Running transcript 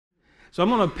So I'm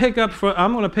going to pick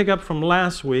up from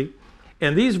last week,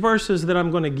 and these verses that I'm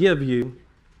going to give you,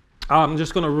 I'm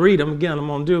just going to read them again. I'm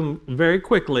going to do them very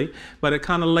quickly, but it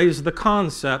kind of lays the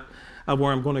concept of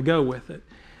where I'm going to go with it.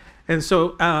 And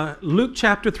so Luke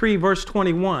chapter 3, verse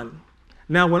 21.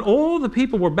 Now, when all the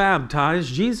people were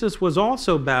baptized, Jesus was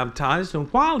also baptized, and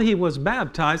while he was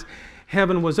baptized,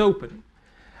 heaven was open.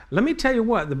 Let me tell you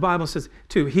what the Bible says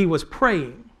too. He was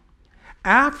praying.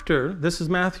 After, this is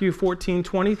Matthew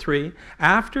 14:23,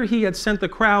 after he had sent the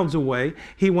crowds away,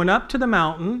 he went up to the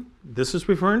mountain, this is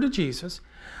referring to Jesus,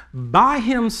 by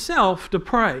himself to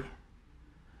pray.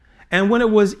 And when it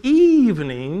was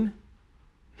evening,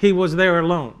 he was there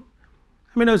alone.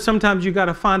 I mean, sometimes you got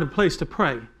to find a place to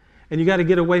pray, and you got to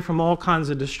get away from all kinds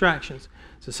of distractions.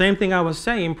 It's the same thing I was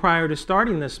saying prior to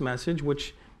starting this message,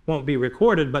 which won't be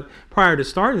recorded, but prior to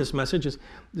starting this message is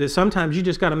sometimes you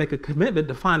just got to make a commitment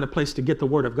to find a place to get the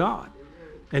Word of God.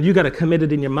 And you got to commit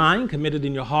it in your mind, commit it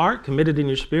in your heart, commit it in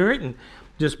your spirit, and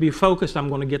just be focused. I'm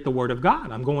going to get the Word of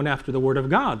God. I'm going after the Word of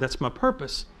God. That's my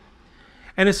purpose.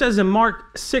 And it says in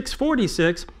Mark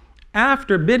 6:46,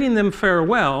 after bidding them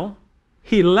farewell,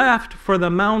 he left for the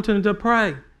mountain to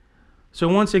pray. So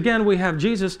once again, we have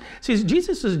Jesus. See,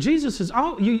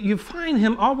 you find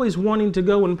him always wanting to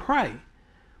go and pray.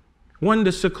 Wanting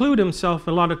to seclude himself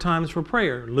a lot of times for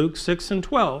prayer. Luke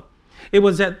 6:12. It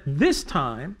was at this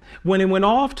time when he went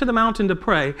off to the mountain to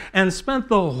pray and spent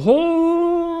the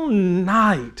whole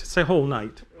night. Say whole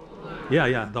night.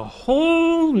 Yeah, the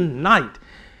whole night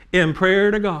in prayer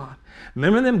to God.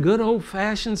 Remember them good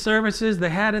old-fashioned services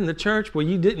they had in the church where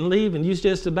you didn't leave and you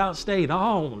just about stayed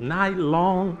all night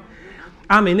long?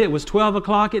 I mean, it was 12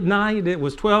 o'clock at night, it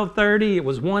was 12:30, it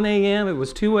was 1 a.m., it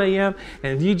was 2 a.m.,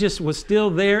 and you just was still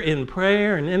there in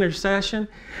prayer and intercession.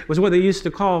 It was what they used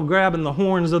to call grabbing the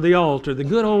horns of the altar, the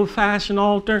good old-fashioned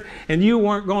altar, and you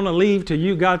weren't going to leave till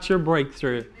you got your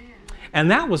breakthrough.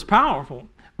 And that was powerful.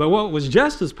 But what was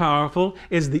just as powerful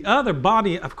is the other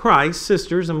body of Christ,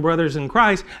 sisters and brothers in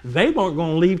Christ, they weren't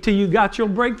going to leave till you got your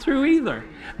breakthrough either.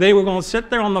 They were going to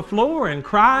sit there on the floor and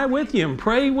cry with you and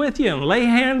pray with you and lay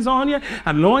hands on you,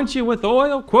 anoint you with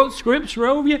oil, quote scripture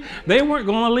over you. They weren't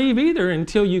going to leave either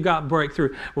until you got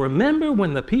breakthrough. Remember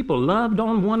when the people loved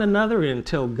on one another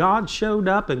until God showed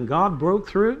up and God broke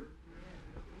through?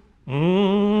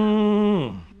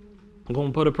 I'm going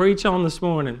to put a preach on this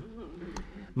morning.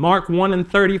 Mark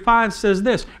 1:35 says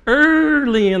this,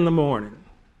 early in the morning,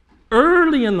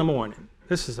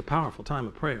 this is a powerful time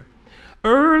of prayer,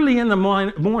 early in the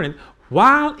morning,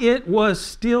 while it was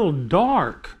still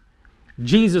dark,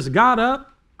 Jesus got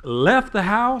up, left the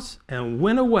house, and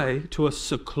went away to a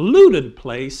secluded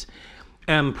place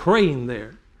and praying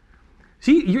there.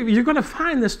 See, you're going to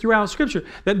find this throughout Scripture,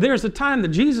 that there's a time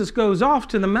that Jesus goes off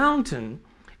to the mountain,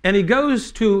 and he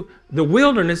goes to the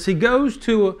wilderness, he goes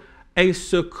to a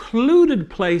secluded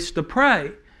place to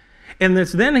pray. And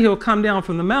then he'll come down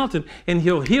from the mountain and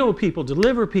he'll heal people,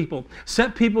 deliver people,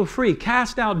 set people free,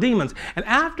 cast out demons. And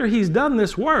after he's done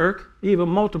this work, even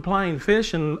multiplying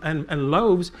fish and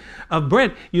loaves of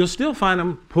bread, you'll still find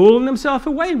him pulling himself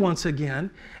away once again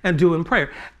and doing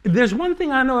prayer. There's one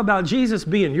thing I know about Jesus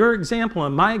being your example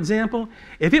and my example.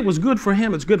 If it was good for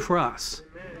him, it's good for us.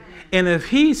 And if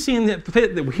he seen it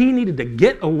fit that he needed to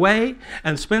get away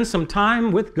and spend some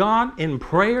time with God in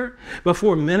prayer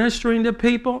before ministering to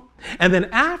people, and then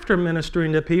after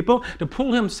ministering to people, to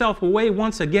pull himself away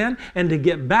once again and to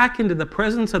get back into the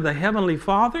presence of the Heavenly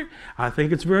Father, I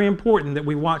think it's very important that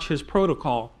we watch his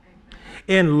protocol.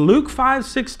 In Luke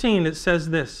 5:16, it says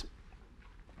this,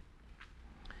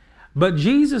 but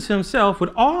Jesus himself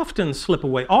would often slip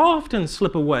away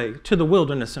to the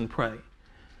wilderness and pray.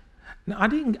 Now, I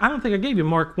don't think I gave you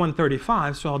Mark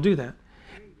 1:35, so I'll do that.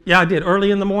 Yeah, I did.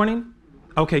 Early in the morning?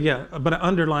 Okay, yeah, but I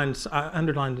underlined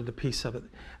the piece of it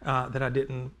that I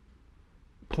didn't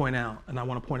point out, and I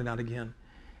want to point it out again.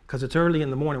 Because it's early in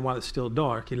the morning while it's still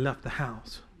dark. He left the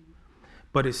house.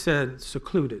 But it said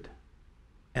secluded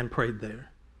and prayed there.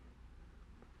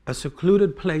 A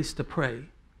secluded place to pray.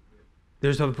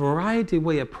 There's a variety of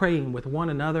way of praying with one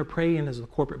another, praying as the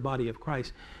corporate body of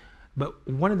Christ. But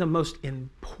one of the most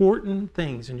important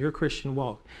things in your Christian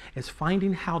walk is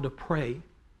finding how to pray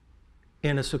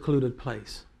in a secluded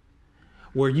place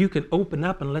where you can open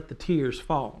up and let the tears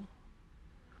fall.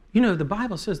 You know, the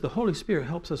Bible says the Holy Spirit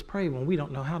helps us pray when we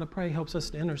don't know how to pray, helps us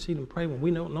to intercede and pray when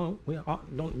we don't know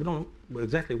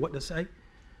exactly what to say.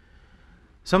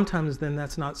 Sometimes then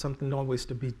that's not something always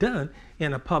to be done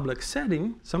in a public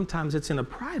setting. Sometimes it's in a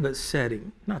private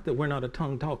setting. Not that we're not a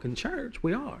tongue-talking church,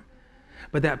 we are.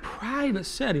 But that private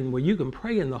setting where you can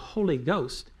pray in the Holy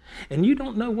Ghost and you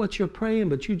don't know what you're praying,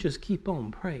 but you just keep on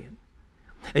praying.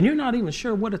 And you're not even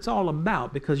sure what it's all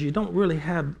about because you don't really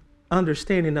have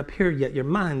understanding up here yet. Your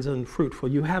mind's unfruitful.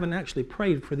 You haven't actually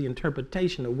prayed for the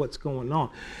interpretation of what's going on.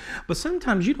 But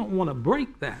sometimes you don't want to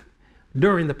break that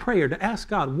during the prayer to ask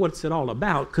God what's it all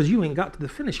about, because you ain't got to the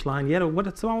finish line yet of what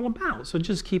it's all about. So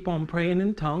just keep on praying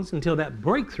in tongues until that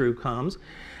breakthrough comes,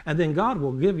 and then God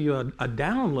will give you a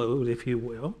download, if you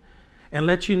will, and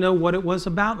let you know what it was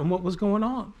about and what was going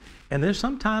on. And there's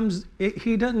sometimes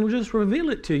he doesn't just reveal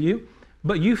it to you,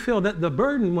 but you feel that the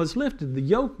burden was lifted, the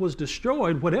yoke was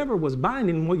destroyed, whatever was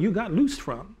binding, what you got loosed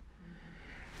from.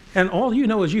 And all you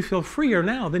know is you feel freer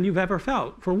now than you've ever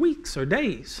felt for weeks or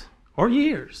days or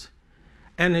years.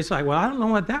 And it's like, well, I don't know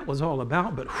what that was all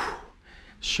about, but whew,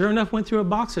 sure enough went through a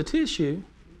box of tissue.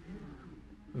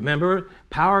 Remember,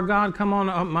 Power of God come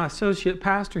on my associate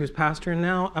pastor, who's pastoring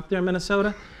now up there in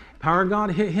Minnesota. Power of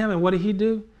God hit him, and what did he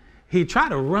do? He tried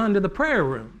to run to the prayer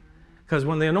room, because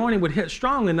when the anointing would hit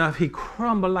strong enough, he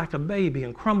crumbled like a baby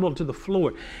and crumbled to the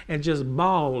floor and just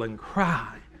bawl and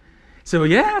cry. So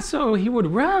he would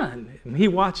run. And he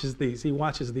watches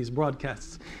these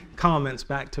broadcasts, comments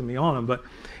back to me on them. But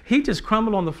he just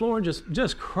crumbled on the floor and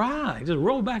just cried, just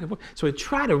rolled back and forth. So he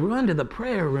tried to run to the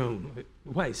prayer room.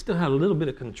 Well, he still had a little bit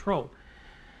of control.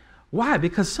 Why?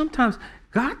 Because sometimes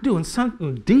God doing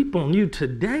something deep on you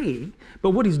today, but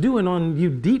what he's doing on you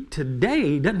deep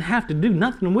today doesn't have to do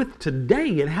nothing with today.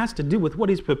 It has to do with what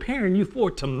he's preparing you for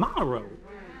tomorrow.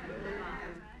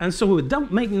 And so it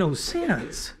don't make no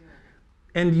sense.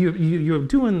 And you're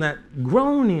doing that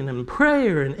groaning and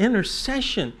prayer and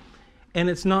intercession, and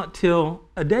it's not till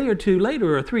a day or two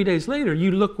later or 3 days later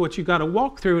you look what you got to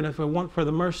walk through, and if it weren't for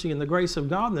the mercy and the grace of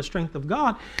God and the strength of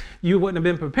God, you wouldn't have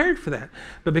been prepared for that.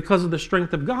 But because of the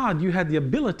strength of God, you had the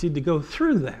ability to go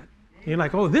through that. You're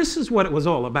like, oh, this is what it was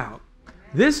all about.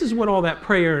 This is what all that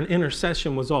prayer and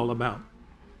intercession was all about.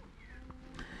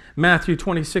 Matthew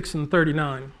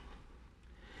 26:39.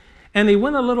 And he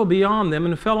went a little beyond them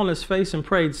and fell on his face and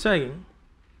prayed, saying,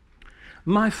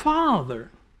 My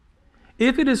Father,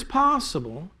 if it is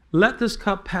possible, let this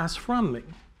cup pass from me.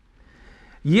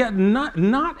 Yet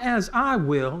not as I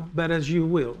will, but as you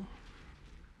will.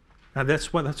 Now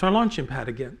that's our launching pad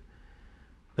again.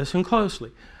 Listen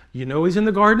closely. You know he's in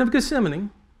the Garden of Gethsemane,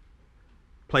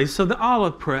 place of the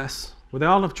olive press, where the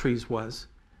olive trees was.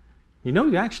 You know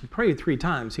he actually prayed 3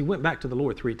 times. He went back to the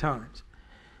Lord 3 times.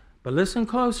 But listen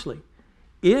closely.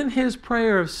 In his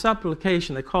prayer of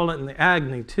supplication, they call it in the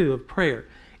agony too of prayer,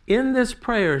 in this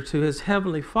prayer to his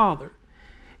heavenly Father,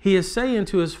 he is saying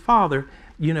to his Father,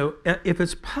 you know, if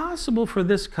it's possible for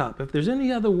this cup, if there's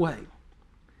any other way,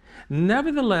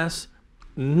 nevertheless,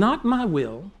 not my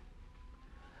will,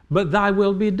 but thy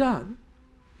will be done.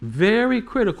 Very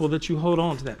critical that you hold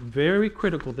on to that. Very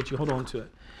critical that you hold on to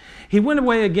it. He went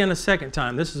away again a second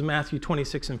time. This is Matthew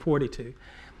 26:42.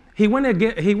 He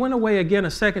went away again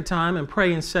a second time and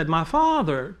prayed and said, My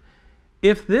Father,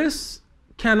 if this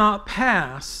cannot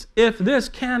pass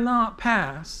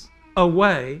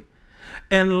away,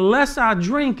 unless I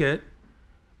drink it,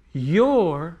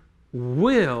 your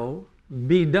will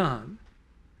be done.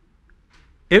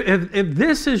 If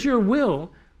this is your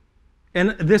will,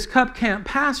 and this cup can't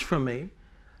pass from me,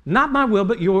 not my will,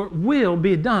 but your will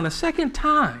be done. A second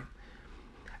time.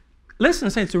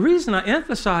 Listen, saints, the reason I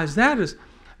emphasize that is,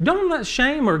 don't let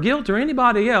shame or guilt or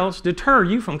anybody else deter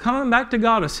you from coming back to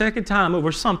God a second time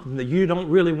over something that you don't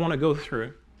really want to go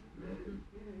through.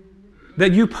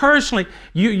 That you personally,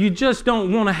 you just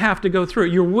don't want to have to go through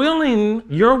it.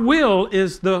 Your will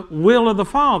is the will of the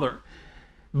Father.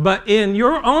 But in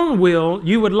your own will,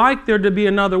 you would like there to be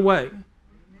another way.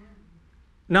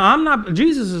 Now,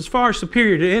 Jesus is far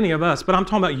superior to any of us, but I'm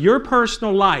talking about your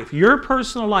personal life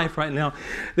right now.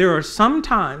 There are some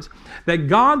times that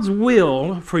God's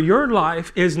will for your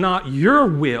life is not your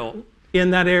will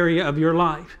in that area of your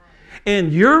life.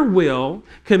 And your will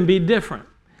can be different.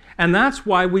 And that's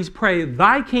why we pray,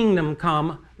 thy kingdom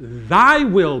come, thy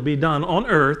will be done on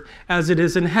earth as it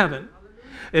is in heaven.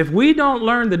 If we don't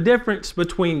learn the difference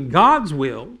between God's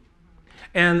will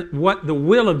and what the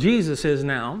will of Jesus is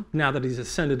now that he's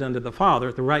ascended unto the Father,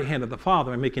 at the right hand of the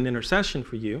Father, and making intercession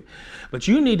for you, but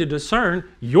you need to discern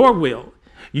your will.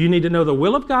 You need to know the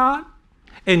will of God,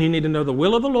 and you need to know the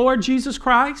will of the Lord Jesus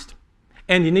Christ,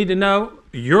 and you need to know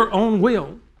your own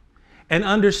will, and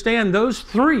understand those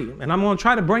 3. And I'm going to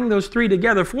try to bring those 3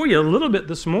 together for you a little bit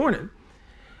this morning.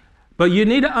 But you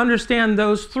need to understand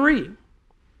those 3.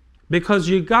 Because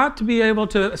you got to be able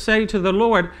to say to the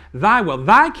Lord, thy will,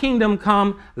 thy kingdom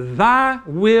come, thy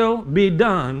will be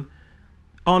done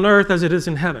on earth as it is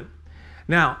in heaven.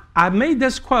 Now, I made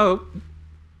this quote,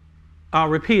 I'll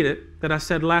repeat it, that I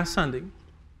said last Sunday.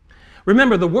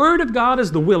 Remember, the Word of God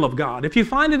is the will of God. If you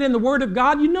find it in the Word of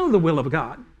God, you know the will of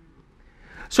God.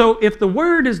 So if the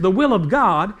Word is the will of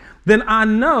God, then I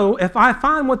know if I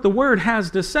find what the Word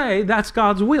has to say, that's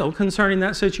God's will concerning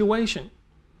that situation.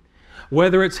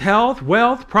 Whether it's health,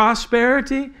 wealth,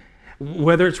 prosperity,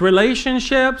 whether it's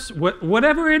relationships,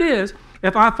 whatever it is,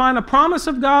 if I find a promise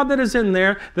of God that is in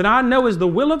there that I know is the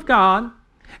will of God,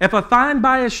 if I find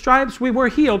by His stripes we were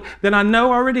healed, then I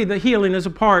know already that healing is a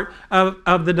part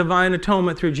of the divine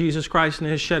atonement through Jesus Christ and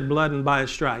His shed blood and by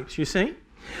His stripes, you see?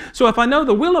 So if I know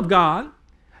the will of God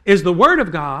is the Word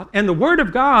of God, and the Word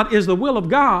of God is the will of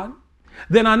God,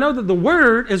 then I know that the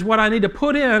Word is what I need to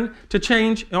put in to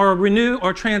change or renew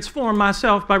or transform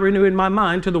myself by renewing my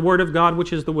mind to the Word of God,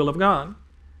 which is the will of God.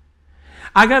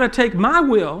 I got to take my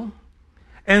will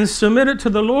and submit it to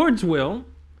the Lord's will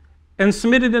and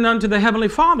submit it unto the Heavenly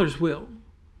Father's will.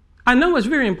 I know it's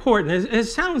very important. It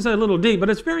sounds a little deep, but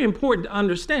it's very important to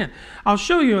understand. I'll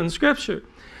show you in Scripture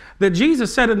that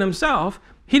Jesus said it Himself.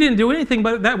 He didn't do anything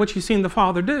but that which He's seen the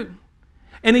Father do.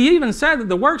 And He even said that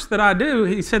the works that I do,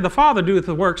 He said the Father doeth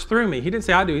the works through me. He didn't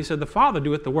say I do. He said the Father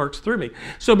doeth the works through me.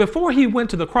 So before He went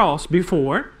to the cross,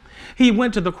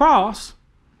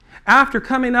 after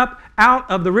coming up out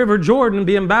of the River Jordan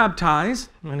being baptized,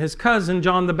 and His cousin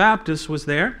John the Baptist was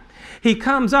there, He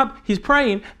comes up, He's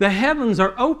praying, the heavens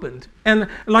are opened, and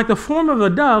like the form of a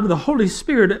dove, the Holy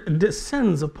Spirit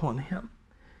descends upon Him.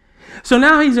 So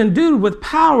now He's endued with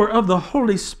power of the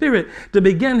Holy Spirit to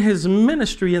begin His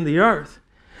ministry in the earth.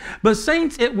 But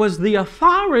saints, it was the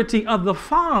authority of the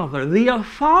Father,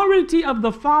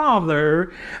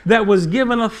 that was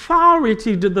given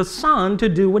authority to the Son to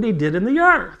do what He did in the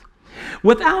earth.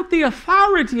 Without the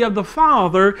authority of the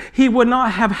Father, He would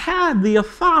not have had the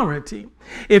authority.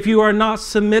 If you are not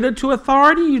submitted to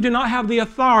authority, you do not have the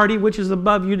authority which is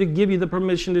above you to give you the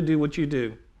permission to do what you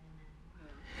do.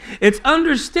 It's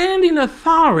understanding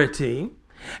authority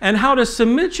and how to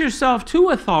submit yourself to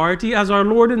authority as our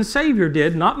Lord and Savior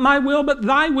did. Not my will, but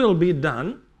thy will be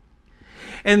done.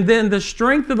 And then the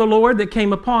strength of the Lord that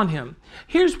came upon Him.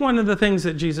 Here's one of the things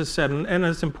that Jesus said, and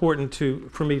it's important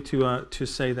for me to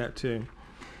say that too.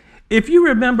 If you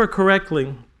remember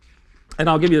correctly, and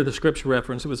I'll give you the scripture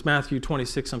reference, it was Matthew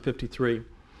 26 and 53. It's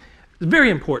very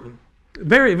important,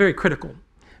 very, very critical.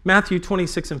 Matthew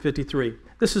 26 and 53.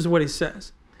 This is what He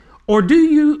says. Or do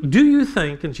you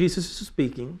think, and Jesus is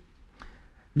speaking,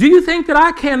 do you think that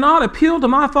I cannot appeal to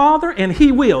my Father and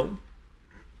He will?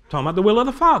 Talking about the will of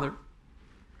the Father.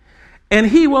 And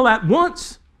He will at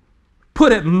once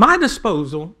put at my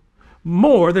disposal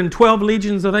more than 12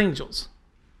 legions of angels.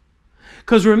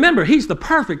 Because remember, He's the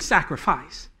perfect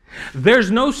sacrifice. There's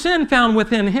no sin found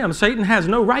within Him. Satan has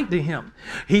no right to Him.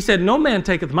 He said, no man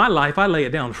taketh my life. I lay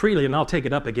it down freely and I'll take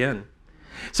it up again.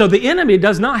 So the enemy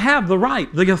does not have the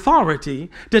right, the authority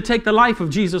to take the life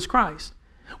of Jesus Christ.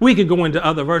 We could go into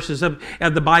other verses of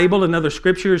the Bible and other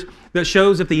scriptures that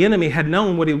shows if the enemy had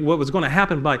known what was going to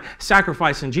happen by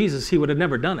sacrificing Jesus, he would have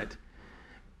never done it.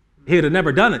 He would have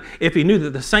never done it if he knew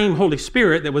that the same Holy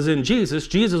Spirit that was in Jesus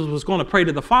was going to pray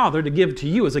to the Father to give to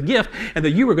you as a gift, and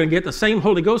that you were going to get the same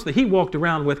Holy Ghost that He walked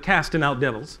around with, casting out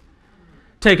devils,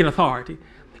 taking authority.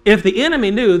 If the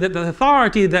enemy knew that the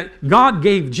authority that God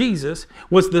gave Jesus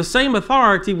was the same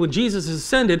authority when Jesus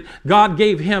ascended, God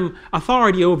gave Him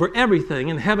authority over everything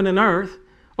in heaven and earth,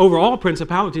 over all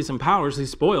principalities and powers. He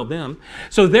spoiled them.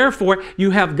 So therefore, you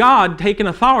have God taking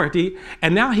authority,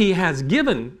 and now He has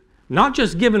given, not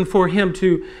just given for Him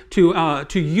to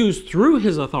use through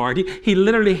His authority, He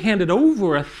literally handed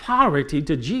over authority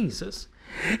to Jesus.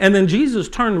 And then Jesus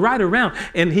turned right around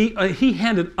and he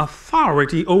handed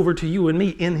authority over to you and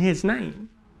me in His name.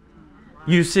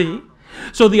 You see?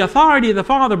 So the authority the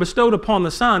Father bestowed upon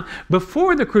the Son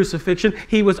before the crucifixion,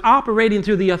 He was operating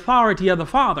through the authority of the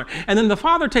Father. And then the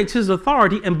Father takes His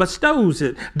authority and bestows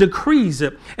it, decrees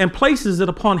it, and places it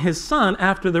upon His Son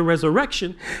after the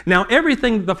resurrection. Now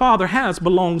everything that the Father has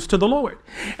belongs to the Lord.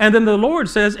 And then the Lord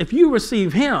says, if you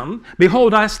receive Him,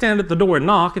 behold, I stand at the door and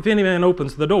knock. If any man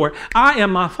opens the door, I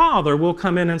and my Father will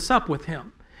come in and sup with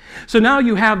him. So now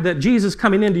you have that Jesus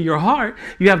coming into your heart.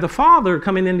 You have the Father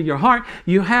coming into your heart.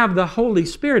 You have the Holy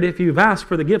Spirit if you've asked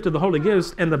for the gift of the Holy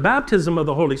Ghost and the baptism of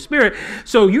the Holy Spirit.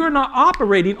 So you're not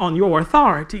operating on your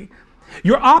authority.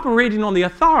 You're operating on the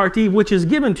authority which is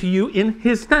given to you in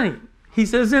His name. He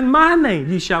says, in my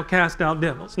name you shall cast out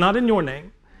devils, not in your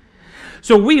name.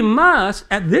 So we must,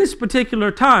 at this particular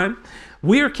time,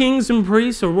 we are kings and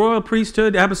priests, a royal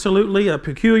priesthood, absolutely, a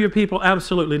peculiar people,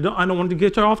 absolutely. I don't want to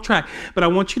get you off track, but I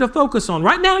want you to focus on,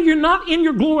 right now you're not in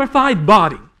your glorified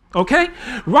body, okay?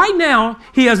 Right now,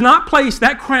 He has not placed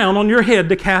that crown on your head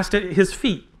to cast at His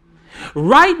feet.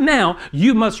 Right now,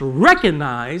 you must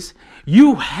recognize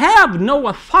you have no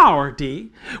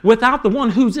authority without the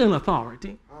one who's in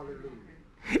authority.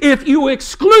 If you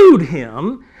exclude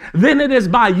him, then it is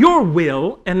by your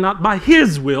will and not by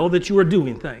his will that you are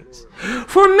doing things.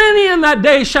 For many in that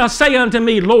day shall say unto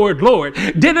me, Lord, Lord,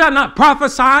 did I not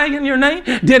prophesy in your name?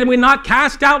 Did we not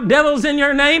cast out devils in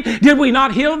your name? Did we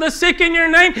not heal the sick in your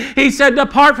name? He said,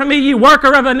 depart from me, ye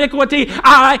worker of iniquity.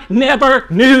 I never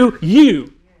knew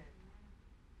you.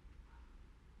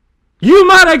 You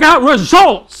might have got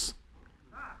results,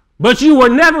 but you were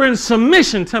never in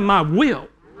submission to my will.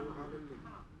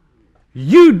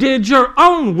 You did your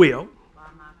own will.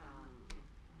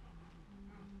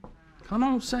 Come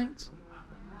on, saints.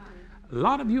 A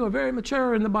lot of you are very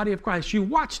mature in the body of Christ. You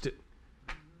watched it.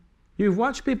 You've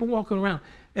watched people walking around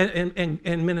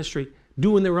in ministry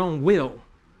doing their own will.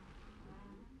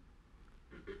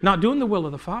 Not doing the will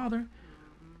of the Father.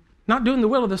 Not doing the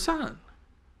will of the Son.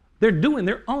 They're doing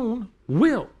their own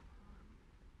will.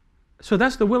 So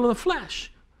that's the will of the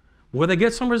flesh. Will they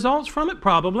get some results from it?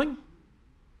 Probably.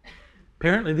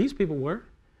 Apparently these people were.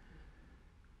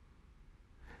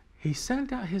 He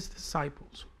sent out his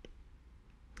disciples.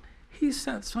 He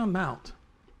sent some out.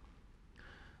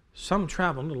 Some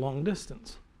traveled a long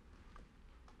distance.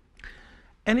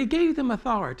 And he gave them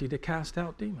authority to cast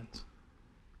out demons.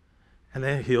 And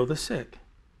then heal the sick.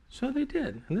 So they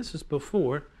did. And this is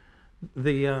before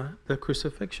the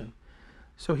crucifixion.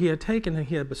 So he had taken and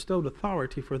he had bestowed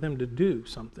authority for them to do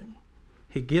something.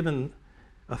 He'd given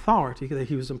authority that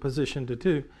he was in position to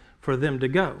do for them to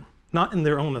go. Not in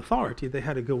their own authority, they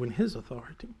had to go in his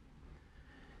authority.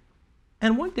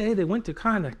 And one day they went to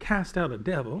kind of cast out a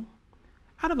devil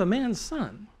out of a man's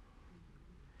son.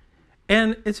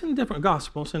 And it's in different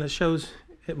gospels, and it shows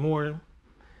it more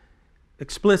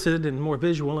explicit and more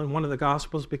visual in one of the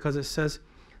gospels, because it says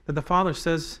that the father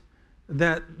says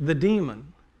that the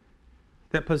demon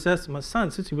that possessed my son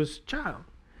since he was a child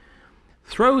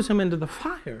throws him into the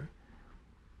fire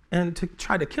and to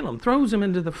try to kill him, throws him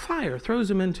into the fire, throws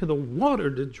him into the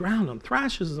water to drown him,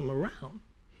 thrashes him around.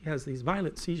 He has these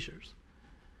violent seizures.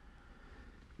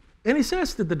 And he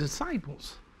says to the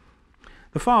disciples,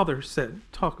 the father said,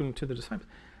 talking to the disciples,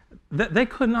 that they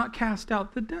could not cast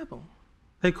out the devil.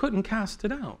 They couldn't cast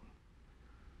it out.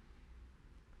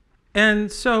 And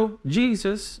so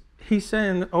Jesus, he's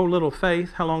saying, oh, little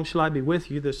faith, how long shall I be with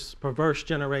you, this perverse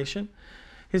generation?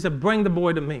 He said, bring the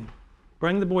boy to me.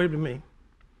 Bring the boy to me.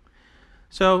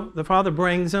 So the father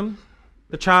brings him.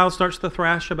 The child starts to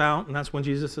thrash about, and that's when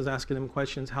Jesus is asking him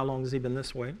questions. How long has he been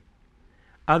this way?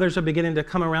 Others are beginning to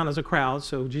come around as a crowd,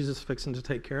 so Jesus is fixing to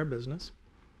take care of business.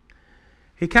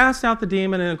 He casts out the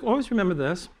demon, and always remember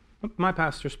this. My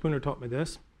pastor Spooner taught me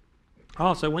this.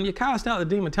 Also, when you cast out the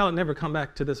demon, tell it never come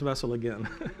back to this vessel again.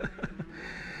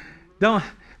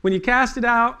 When you cast it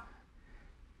out,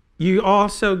 you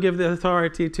also give the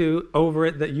authority over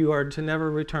it that you are to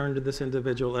never return to this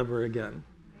individual ever again.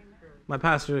 My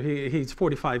pastor, he's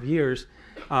 45 years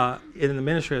in the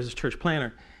ministry as a church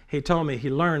planner. He told me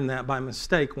he learned that by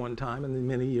mistake one time and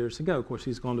many years ago. Of course,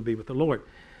 he's going to be with the Lord.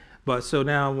 But so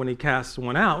now when he casts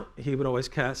one out, he would always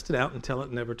cast it out and tell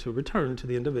it never to return to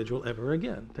the individual ever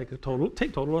again. Take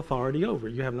total authority over.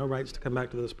 You have no rights to come back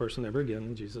to this person ever again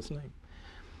in Jesus' name.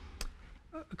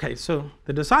 Okay, so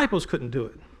the disciples couldn't do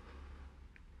it.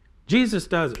 Jesus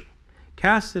does it.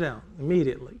 Casts it out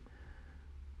immediately.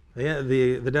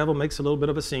 The devil makes a little bit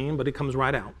of a scene, but he comes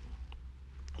right out.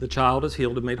 The child is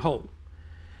healed and made whole.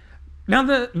 Now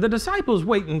the disciples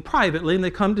wait in privately, and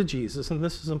they come to Jesus, and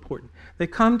this is important. They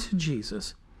come to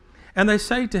Jesus, and they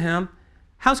say to him,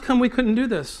 how come we couldn't do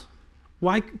this?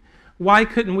 Why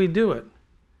couldn't we do it?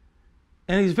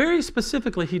 And he's very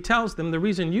specifically, he tells them the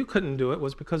reason you couldn't do it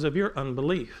was because of your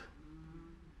unbelief.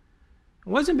 It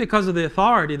wasn't because of the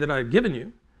authority that I had given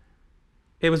you.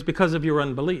 It was because of your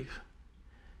unbelief.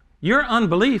 Your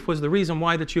unbelief was the reason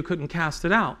why that you couldn't cast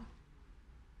it out.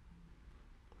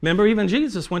 Remember, even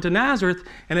Jesus went to Nazareth,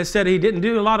 and it said he didn't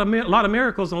do a lot of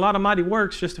miracles and a lot of mighty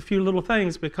works, just a few little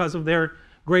things because of their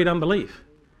great unbelief.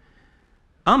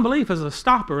 Unbelief is a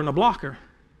stopper and a blocker.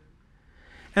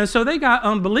 And so they got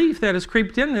unbelief that has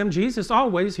creeped in them. Jesus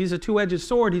always, he's a two-edged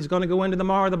sword. He's going to go into the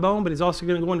marrow of the bone, but he's also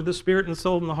going to go into the spirit and the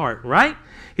soul and the heart, right?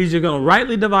 He's just going to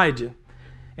rightly divide you.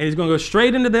 And he's going to go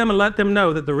straight into them and let them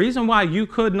know that the reason why you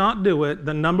could not do it,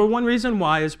 the number one reason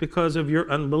why, is because of your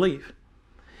unbelief.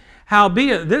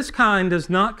 Howbeit, this kind does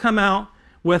not come out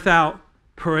without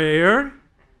prayer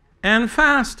and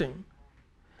fasting.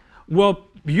 Well,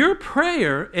 your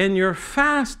prayer and your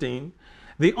fasting,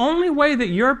 The only way that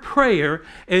your prayer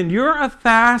and your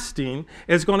fasting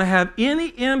is going to have any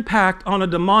impact on a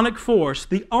demonic force,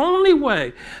 the only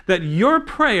way that your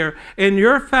prayer and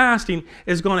your fasting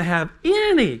is going to have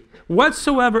any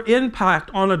whatsoever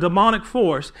impact on a demonic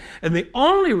force, and the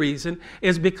only reason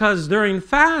is because during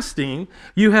fasting,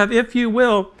 you have, if you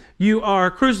will, you are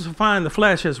crucifying the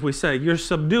flesh, as we say. You're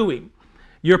subduing.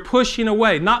 You're pushing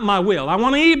away. Not my will. I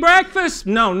want to eat breakfast?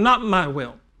 No, not my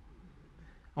will.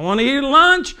 I want to eat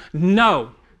lunch?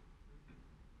 No.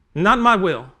 Not my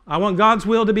will. I want God's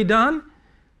will to be done.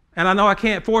 And I know I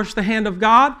can't force the hand of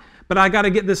God, but I got to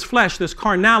get this flesh, this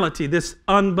carnality, this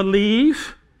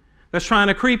unbelief that's trying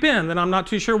to creep in, that I'm not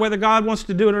too sure whether God wants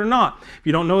to do it or not. If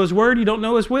you don't know His Word, you don't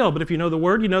know His will. But if you know the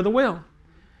Word, you know the will.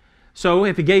 So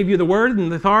if He gave you the Word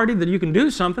and the authority that you can do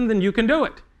something, then you can do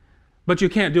it. But you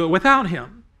can't do it without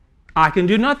Him. I can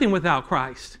do nothing without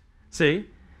Christ. See?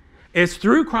 It's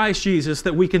through Christ Jesus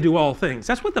that we can do all things.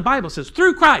 That's what the Bible says.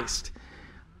 Through Christ.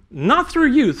 Not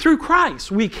through you. Through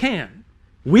Christ we can.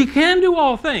 We can do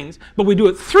all things, but we do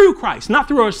it through Christ, not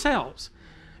through ourselves.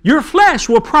 Your flesh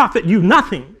will profit you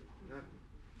nothing.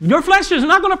 Your flesh is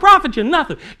not going to profit you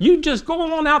nothing. You just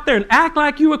go on out there and act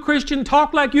like you a Christian,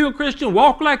 talk like you a Christian,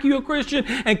 walk like you a Christian,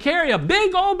 and carry a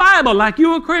big old Bible like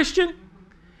you a Christian.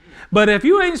 But if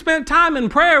you ain't spent time in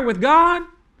prayer with God,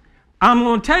 I'm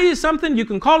going to tell you something. You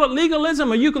can call it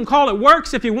legalism or you can call it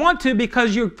works if you want to,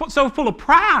 because you're so full of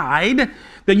pride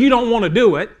that you don't want to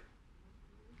do it.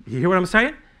 You hear what I'm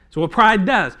saying? So what pride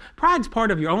does, pride's part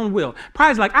of your own will.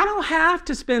 Pride's like, I don't have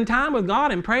to spend time with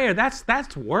God in prayer.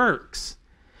 That's works.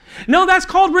 No, that's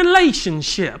called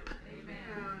relationship.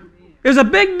 There's a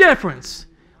big difference.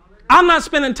 I'm not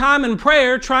spending time in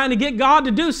prayer trying to get God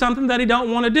to do something that He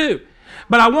don't want to do.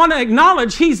 But I want to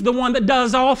acknowledge He's the one that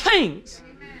does all things.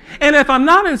 And if I'm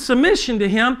not in submission to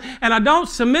Him and I don't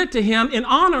submit to Him and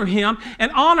honor Him and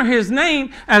honor His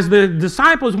name, as the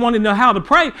disciples wanted to know how to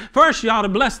pray, first you ought to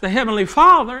bless the Heavenly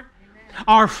Father. Amen.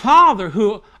 Our Father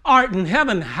who art in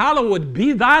heaven, hallowed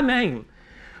be thy name.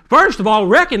 First of all,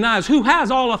 recognize who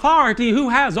has all authority, who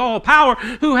has all power,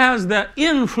 who has the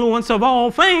influence of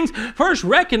all things. First,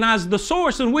 recognize the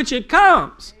source in which it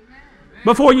comes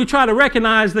before you try to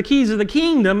recognize the keys of the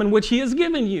kingdom in which He has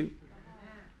given you.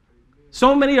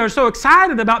 So many are so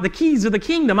excited about the keys of the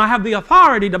kingdom. I have the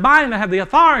authority to bind, I have the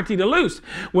authority to loose.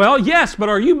 Well, yes, but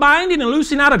are you binding and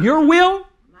loosing out of your will?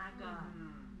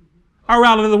 Or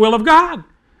out of the will of God?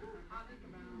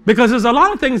 Because there's a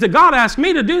lot of things that God asked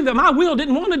me to do that my will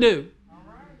didn't want to do.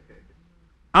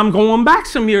 I'm going back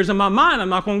some years in my mind. I'm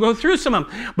not going to go through some of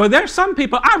them. But there's some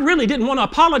people I really didn't want to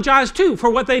apologize to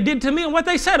for what they did to me and what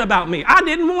they said about me. I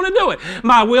didn't want to do it.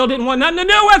 My will didn't want nothing to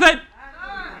do with it.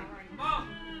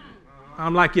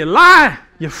 I'm like, you lie,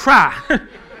 you fry.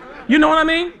 You know what I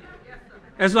mean?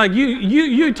 It's like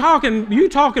you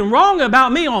talking wrong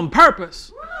about me on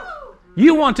purpose.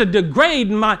 You want to degrade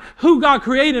who God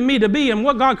created me to be and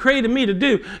what God created me to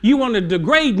do. You want to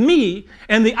degrade me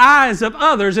in the eyes of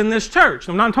others in this church.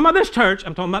 I'm not talking about this church.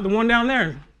 I'm talking about the one down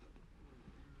there.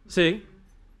 See?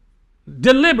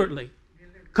 Deliberately.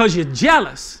 Because you're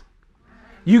jealous.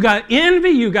 You got envy,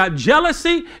 you got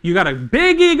jealousy, you got a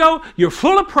big ego, you're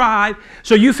full of pride,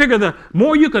 so you figure the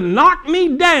more you can knock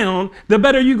me down, the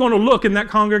better you're going to look in that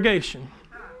congregation.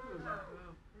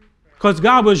 Because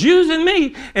God was using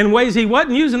me in ways He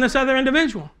wasn't using this other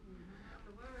individual.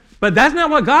 But that's not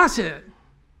what God said.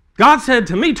 God said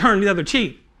to me, turn the other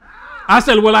cheek. I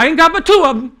said, well, I ain't got but two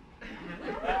of them.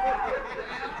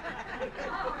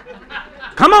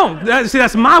 Come on.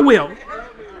 That's my will.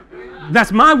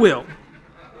 That's my will.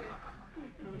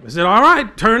 I said, all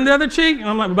right, turn the other cheek. And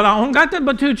I'm like, but I don't got that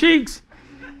but two cheeks.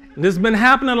 And this has been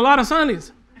happening a lot of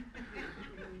Sundays.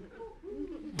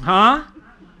 Huh?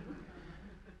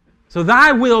 So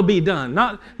thy will be done,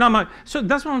 not my. So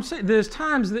that's what I'm saying. There's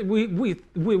times that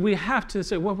we have to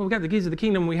say, well, we've got the keys of the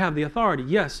kingdom, we have the authority.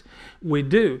 Yes, we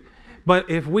do. But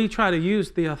if we try to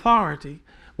use the authority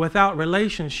without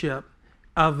relationship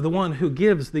of the one who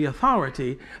gives the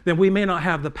authority, then we may not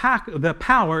have the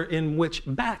power in which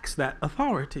backs that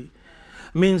authority.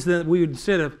 It means that we,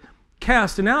 instead of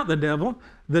casting out the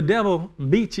devil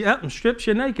beats you up and strips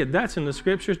you naked. That's in the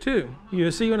scriptures too. You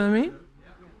see what I mean?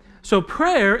 So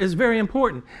prayer is very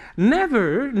important.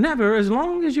 Never, as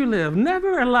long as you live,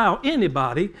 never allow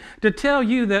anybody to tell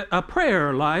you that a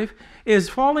prayer life is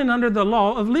falling under the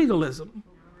law of legalism.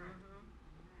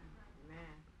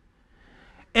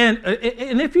 And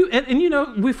if you you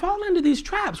know, we fall into these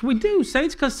traps. We do,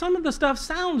 saints, because some of the stuff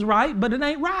sounds right, but it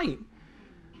ain't right.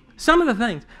 Some of the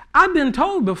things. I've been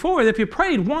told before that if you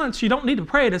prayed once, you don't need to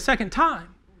pray it a second time.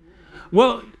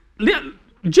 Well,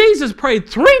 Jesus prayed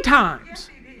 3 times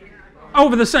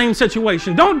over the same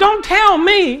situation. Don't tell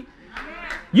me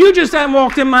you just haven't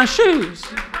walked in my shoes.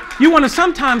 You want to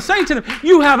sometimes say to them,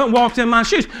 you haven't walked in my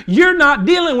shoes. You're not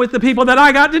dealing with the people that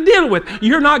I got to deal with.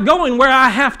 You're not going where I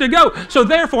have to go. So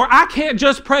therefore, I can't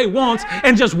just pray once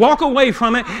and just walk away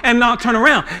from it and not turn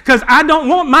around. Because I don't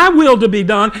want my will to be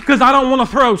done because I don't want to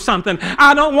throw something.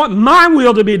 I don't want my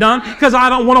will to be done because I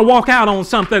don't want to walk out on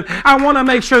something. I want to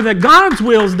make sure that God's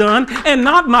will's done and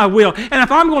not my will. And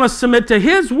if I'm going to submit to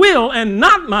His will and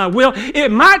not my will,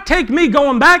 it might take me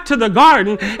going back to the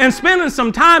garden and spending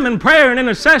some time in prayer and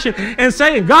intercession and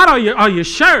saying, God, are you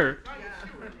sure?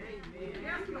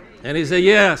 And he said,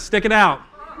 yeah, stick it out.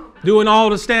 Doing all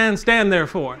to stand there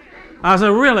for. I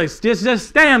said, really? Just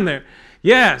stand there.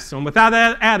 Yes, and without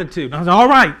that attitude. I said, all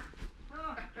right.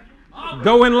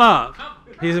 Go in love.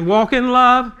 He said, walk in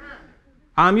love.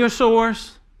 I'm your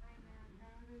source.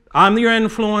 I'm your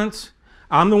influence.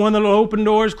 I'm the one that will open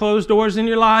doors, close doors in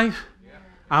your life.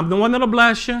 I'm the one that will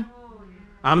bless you.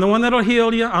 I'm the one that will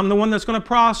heal you. I'm the one that's going to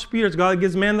prosper you. It's God that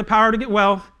gives man the power to get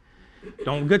wealth.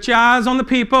 Don't get your eyes on the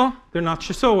people. They're not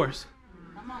your source.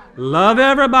 Love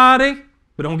everybody,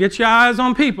 but don't get your eyes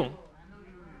on people.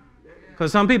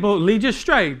 Because some people lead you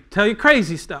astray, tell you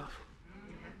crazy stuff.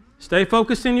 Stay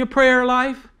focused in your prayer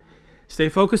life. Stay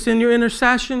focused in your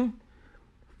intercession.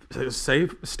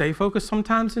 Stay focused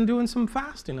sometimes in doing some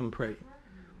fasting and praying.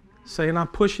 Saying I'm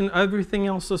pushing everything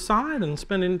else aside and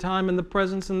spending time in the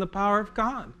presence and the power of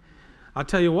God. I'll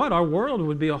tell you what, our world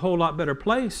would be a whole lot better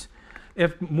place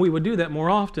if we would do that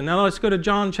more often. Now let's go to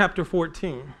John chapter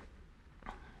 14.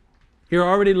 You're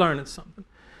already learning something.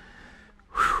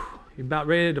 Whew, you're about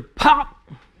ready to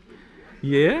pop.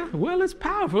 Yeah, well, it's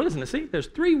powerful, isn't it? See, there's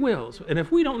 3 wills. And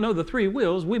if we don't know the 3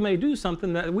 wills, we may do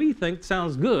something that we think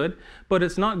sounds good, but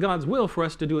it's not God's will for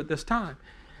us to do at this time.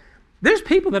 There's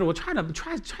people that will try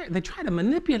to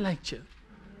manipulate you.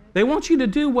 They want you to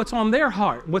do what's on their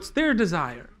heart, what's their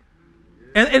desire.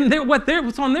 And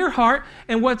what's on their heart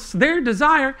and what's their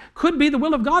desire could be the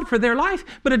will of God for their life,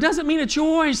 but it doesn't mean it's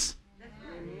yours.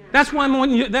 That's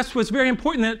why that's what's very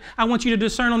important that I want you to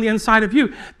discern on the inside of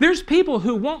you. There's people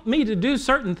who want me to do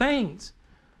certain things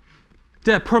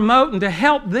to promote and to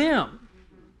help them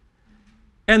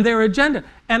and their agenda.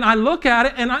 And I look at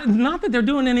it, and not that they're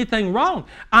doing anything wrong.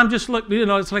 I'm just looking,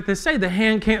 it's like they say, the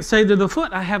hand can't say to the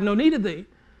foot, I have no need of thee.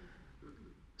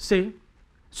 See?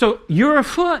 So you're a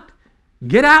foot.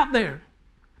 Get out there.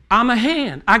 I'm a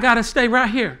hand. I got to stay right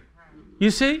here.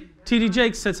 You see? T.D.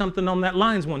 Jakes said something on that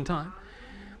lines one time.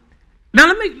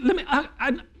 Now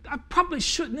I probably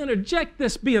shouldn't interject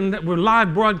this being that we're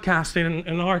live broadcasting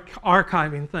and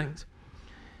archiving things.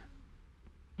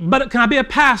 But can I be a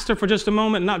pastor for just a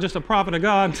moment, not just a prophet of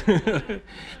God? Let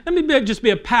me just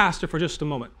be a pastor for just a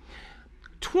moment.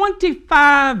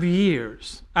 25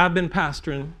 years I've been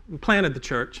pastoring, planted the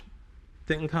church.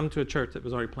 Didn't come to a church that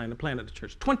was already planted the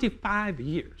church. 25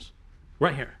 years,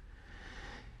 right here.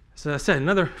 So I said,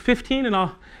 another 15 and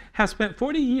I'll have spent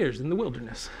 40 years in the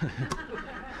wilderness.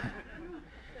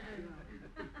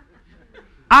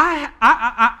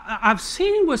 I've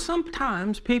seen where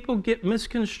sometimes people get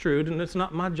misconstrued, and it's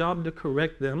not my job to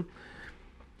correct them,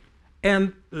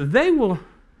 and they will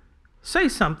say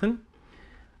something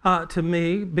to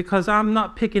me because I'm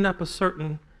not picking up a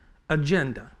certain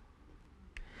agenda,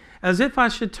 as if I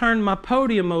should turn my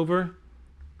podium over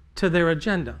to their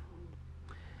agenda.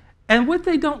 And what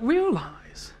they don't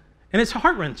realize, and it's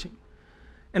heart-wrenching,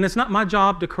 and it's not my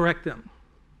job to correct them.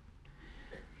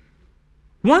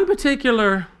 One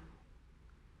particular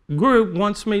group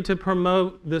wants me to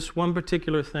promote this one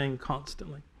particular thing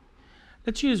constantly.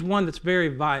 Let's use one that's very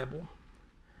viable.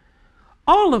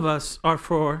 All of us are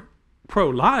for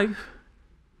pro-life,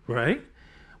 right?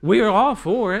 We are all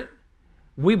for it.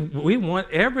 We want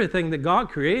everything that God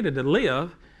created to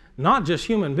live, not just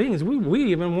human beings. We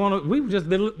even want to, we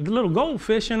just the little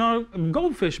goldfish in our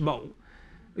goldfish bowl.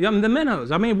 The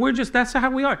minnows. I mean, that's how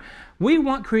we are. We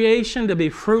want creation to be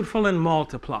fruitful and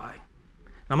multiply.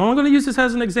 I'm only going to use this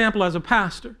as an example as a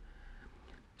pastor.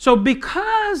 So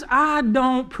because I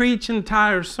don't preach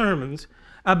entire sermons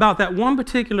about that one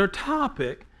particular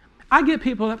topic, I get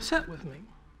people upset with me.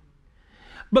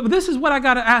 But this is what I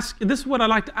got to ask. This is what I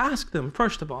like to ask them,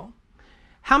 first of all.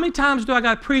 How many times do I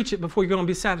got to preach it before you're going to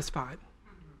be satisfied?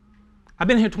 I've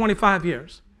been here 25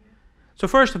 years. So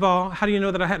first of all, how do you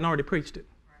know that I hadn't already preached it?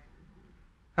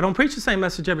 I don't preach the same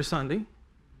message every Sunday.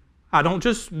 I don't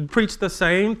just preach the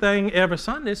same thing every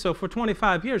Sunday. So for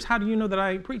 25 years, how do you know that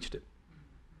I ain't preached it?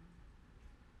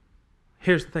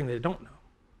 Here's the thing they don't know.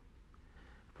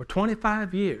 For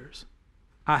 25 years,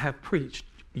 I have preached,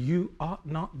 you ought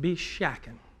not be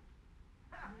shacking.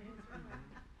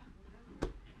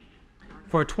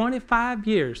 For 25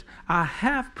 years, I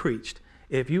have preached,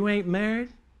 if you ain't married,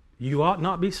 you ought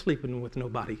not be sleeping with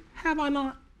nobody. Have I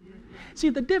not? See,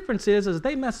 the difference is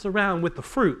they mess around with the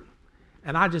fruit,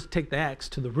 and I just take the axe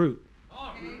to the root.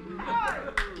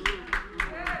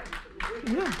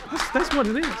 Yeah, that's what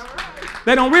it is.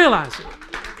 They don't realize it.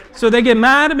 So they get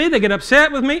mad at me, they get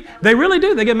upset with me. They really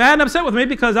do. They get mad and upset with me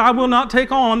because I will not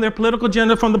take on their political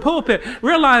agenda from the pulpit,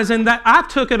 realizing that I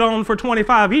took it on for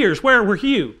 25 years. Where were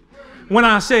you when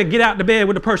I said get out to bed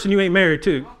with a person you ain't married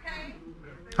to?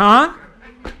 Huh?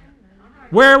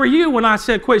 Where were you when I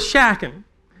said quit shacking?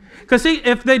 Because see,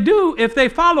 if they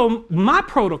follow my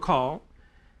protocol,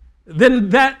 then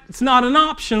that's not an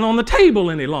option on the table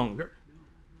any longer.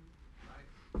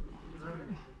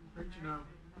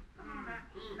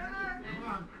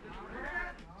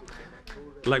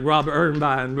 Like Robert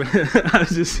Irvine, I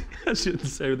shouldn't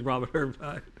say with Robert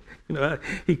Irvine. You know,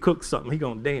 he cooks something, he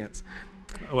gonna dance.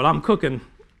 Well, I'm cooking.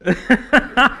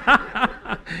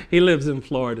 He lives in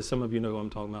Florida. Some of you know who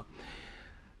I'm talking about.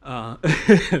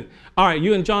 All right,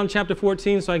 you in John chapter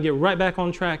 14, so I get right back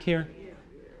on track here.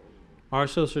 Our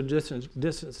social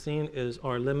distancing is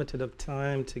our limited of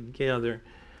time together.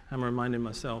 I'm reminding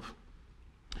myself.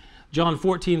 John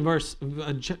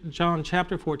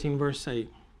chapter 14, verse 8.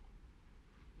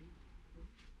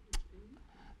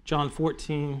 John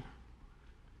 14.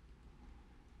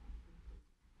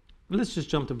 Let's just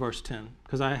jump to verse 10,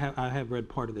 because I have read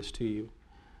part of this to you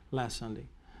last Sunday.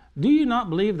 Do you not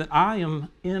believe that I am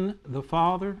in the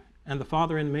Father and the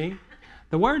Father in me?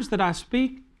 The words that I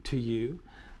speak to you,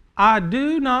 I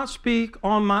do not speak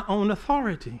on my own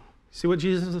authority. See what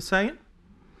Jesus is saying?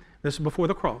 This is before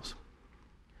the cross.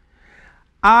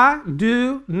 I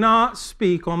do not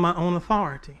speak on my own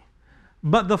authority,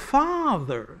 but the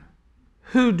Father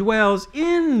who dwells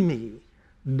in me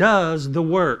does the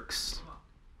works.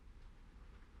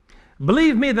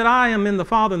 Believe me that I am in the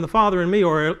Father and the Father in me,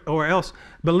 or else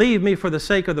believe me for the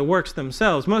sake of the works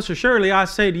themselves. Most assuredly I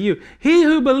say to you, he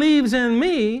who believes in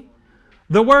me,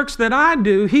 the works that I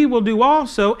do, he will do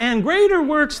also, and greater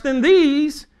works than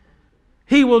these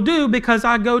he will do, because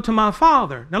I go to my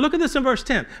Father. Now look at this in verse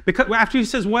 10. Because after he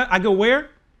says what? I go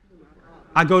where?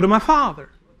 I go to my Father.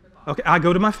 Okay, I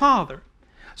go to my Father.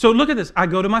 So look at this. I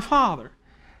go to my Father.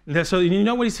 So you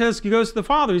know what he says? He goes to the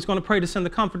Father. He's going to pray to send the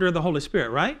Comforter of the Holy Spirit,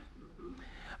 right?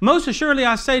 Most assuredly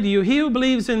I say to you, he who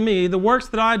believes in me, the works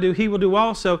that I do, he will do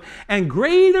also, and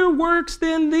greater works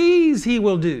than these he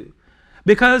will do,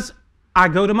 because I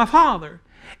go to my Father.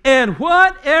 And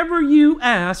whatever you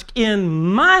ask in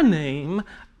my name,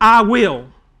 I will.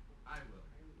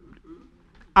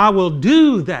 I will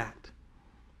do that.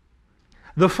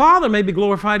 The Father may be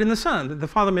glorified in the Son. The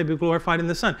Father may be glorified in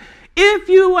the Son. If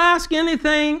you ask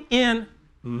anything in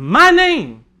my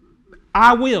name,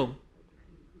 I will.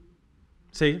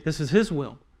 See, this is his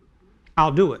will.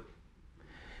 I'll do it.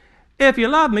 If you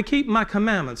love me, keep my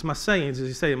commandments, my sayings, as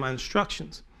you say, my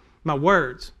instructions, my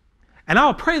words. And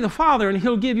I'll pray the Father, and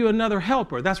he'll give you another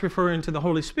helper. That's referring to the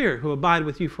Holy Spirit, who will abide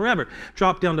with you forever.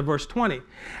 Drop down to verse 20.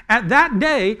 At that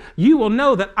day, you will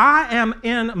know that I am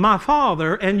in my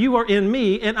Father, and you are in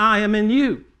me, and I am in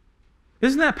you.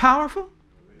 Isn't that powerful?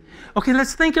 Okay,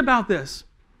 let's think about this,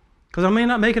 because I may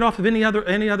not make it off of any other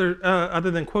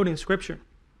other than quoting Scripture.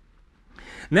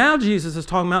 Now Jesus is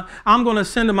talking about, I'm going to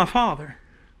ascend to my Father.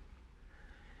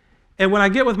 And when I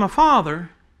get with my Father,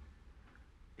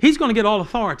 he's going to get all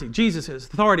authority. Jesus is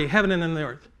authority, heaven and in the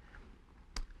earth.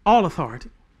 All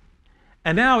authority.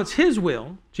 And now it's his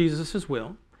will, Jesus'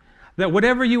 will, that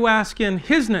whatever you ask in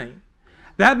his name,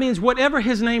 that means whatever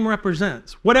his name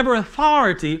represents, whatever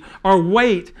authority or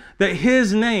weight that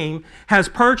his name has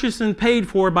purchased and paid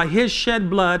for by his shed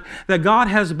blood that God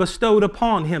has bestowed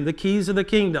upon him, the keys of the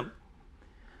kingdom.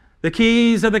 The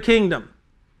keys of the kingdom.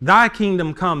 Thy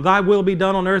kingdom come, thy will be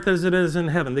done on earth as it is in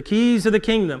heaven. The keys of the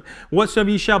kingdom. Whatsoever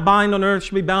you shall bind on earth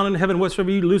shall be bound in heaven. Whatsoever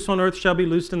you loose on earth shall be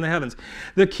loosed in the heavens.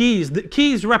 The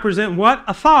keys represent what?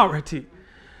 Authority.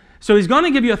 So he's going to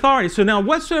give you authority. So now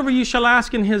whatsoever you shall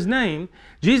ask in his name,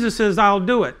 Jesus says, I'll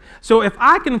do it. So if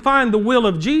I can find the will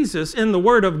of Jesus in the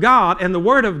Word of God, and the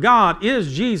Word of God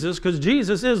is Jesus, because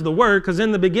Jesus is the Word, because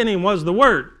in the beginning was the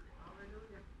Word.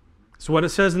 That's what it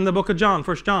says in the book of John,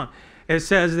 1 John. It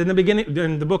says in the beginning,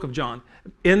 in the book of John,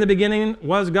 in the beginning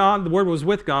was God, the Word was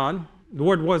with God. The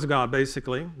Word was God,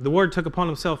 basically. The Word took upon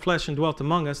himself flesh and dwelt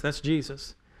among us. That's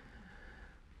Jesus.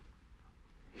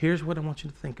 Here's what I want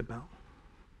you to think about.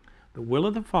 The will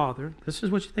of the Father, this is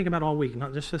what you think about all week,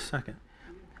 not just a second.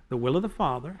 The will of the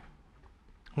Father,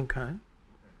 okay.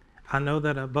 I know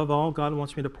that above all, God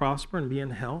wants me to prosper and be in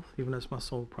health, even as my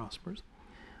soul prospers.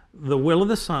 The will of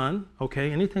the Son,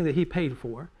 okay, anything that he paid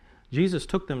for. Jesus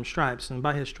took them stripes, and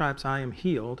by his stripes I am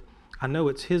healed. I know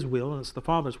it's his will, and it's the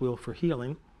Father's will for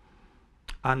healing.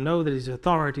 I know that he's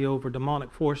authority over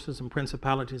demonic forces and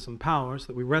principalities and powers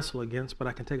that we wrestle against, but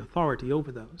I can take authority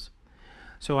over those.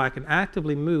 So I can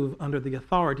actively move under the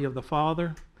authority of the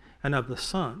Father and of the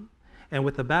Son. And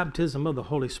with the baptism of the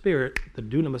Holy Spirit, the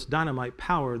dunamis dynamite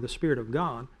power of the Spirit of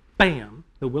God, bam,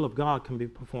 the will of God can be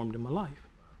performed in my life.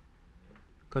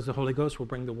 Because the Holy Ghost will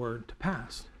bring the word to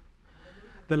pass.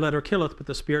 The letter killeth, but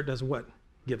the Spirit does what?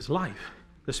 Gives life.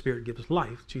 The Spirit gives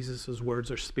life. Jesus' words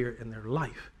are spirit and they're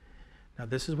life. Now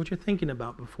this is what you're thinking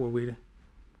about before we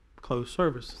close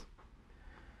service.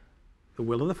 The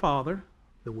will of the Father,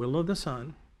 the will of the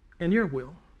Son, and your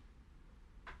will.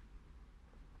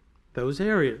 Those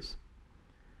areas.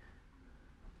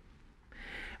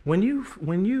 When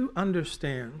you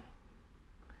understand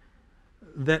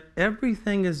that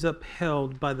everything is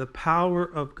upheld by the power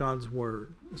of God's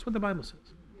Word. That's what the Bible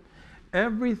says.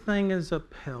 Everything is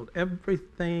upheld.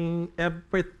 Everything,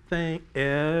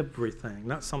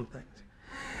 not some things.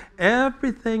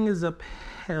 Everything is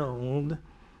upheld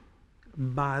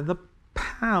by the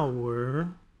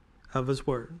power of His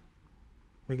Word.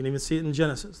 We can even see it in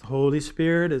Genesis. The Holy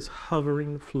Spirit is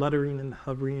hovering, fluttering, and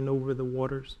hovering over the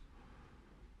waters.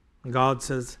 And God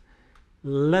says,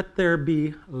 let there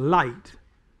be light.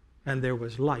 And there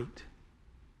was light.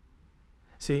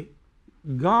 See,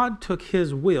 God took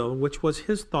His will, which was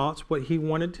His thoughts, what He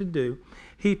wanted to do.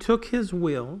 He took His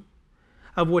will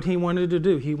of what He wanted to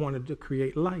do. He wanted to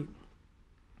create light.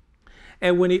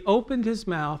 And when He opened His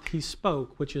mouth, He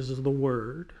spoke, which is the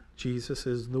Word. Jesus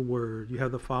is the Word. You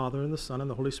have the Father and the Son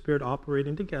and the Holy Spirit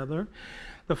operating together.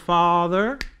 The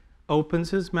Father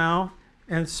opens His mouth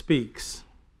and speaks.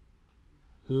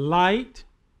 Light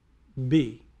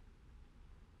be.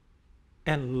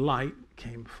 And light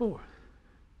came forth.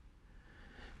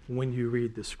 When you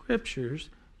read the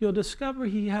scriptures, you'll discover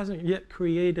He hasn't yet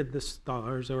created the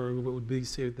stars, or what would be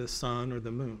say the sun or the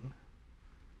moon.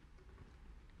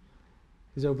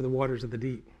 He's over the waters of the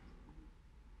deep.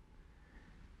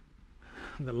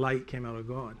 The light came out of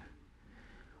God.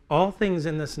 All things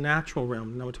in this natural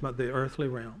realm, now we're talking about the earthly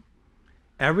realm,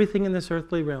 everything in this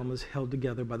earthly realm is held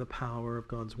together by the power of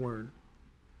God's Word.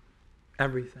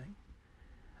 Everything.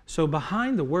 So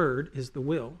behind the Word is the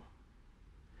will.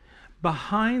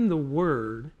 Behind the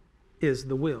Word is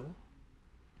the will.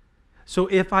 So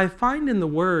if I find in the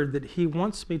Word that He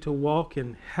wants me to walk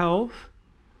in health,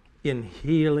 in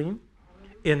healing,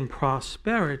 in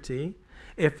prosperity,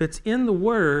 if it's in the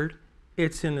Word,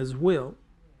 it's in His will.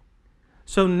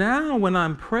 So now when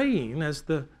I'm praying, as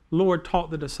the Lord taught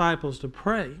the disciples to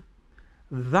pray,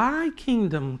 Thy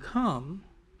kingdom come,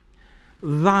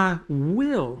 Thy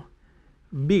will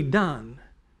be done.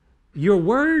 Your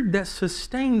word that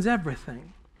sustains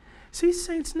everything. See,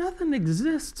 saints, nothing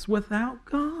exists without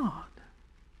God.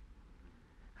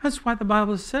 That's why the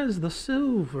Bible says the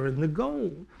silver and the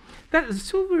gold. That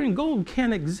silver and gold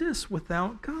can't exist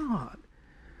without God.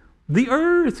 The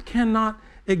earth cannot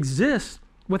exist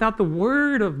without the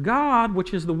Word of God,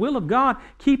 which is the will of God,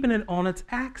 keeping it on its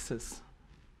axis.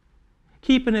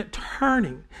 Keeping it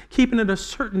turning, keeping it a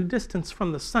certain distance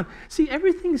from the sun. See,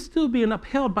 everything is still being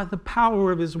upheld by the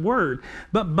power of His Word.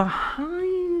 But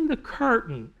behind the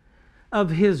curtain of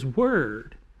His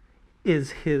Word is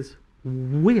His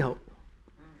will.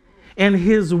 And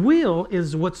His will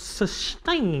is what's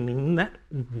sustaining that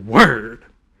Word.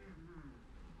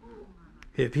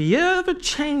 If He ever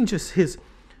changes His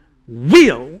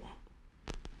will,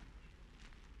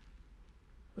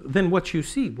 then what you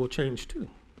see will change too.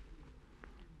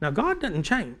 Now, God doesn't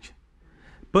change,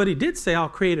 but He did say, I'll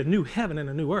create a new heaven and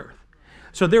a new earth.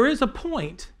 So there is a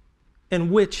point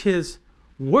in which His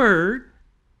Word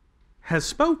has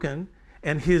spoken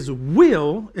and His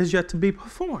will is yet to be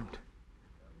performed.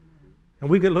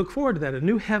 And we can look forward to that, a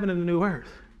new heaven and a new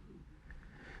earth.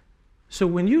 So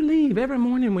when you leave, every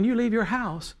morning when you leave your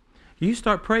house, you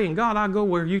start praying, God, I'll go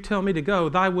where you tell me to go.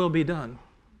 Thy will be done.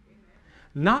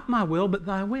 Not my will, but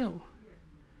Thy will.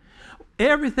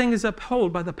 Everything is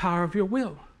upheld by the power of your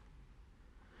will.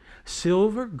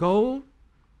 Silver, gold,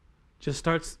 just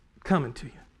starts coming to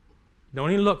you. Don't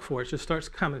even look for it, it just starts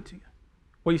coming to you.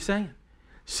 What are you saying?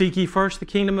 Seek ye first the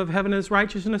kingdom of heaven and His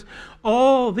righteousness.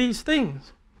 All these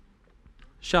things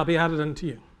shall be added unto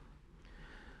you.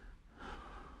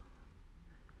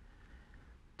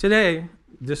 Today,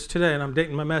 just today, and I'm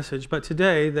dating my message, but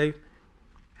today they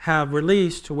have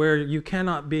released to where you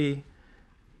cannot be.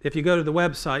 If you go to the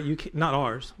website, not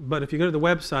ours, but if you go to the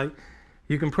website,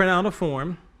 you can print out a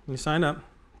form. You sign up,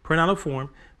 print out a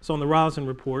form. It's on the Rosin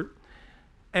Report.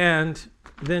 And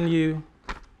then you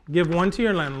give one to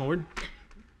your landlord,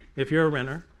 if you're a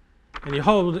renter, and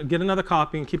you get another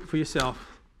copy and keep it for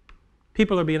yourself,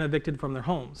 people are being evicted from their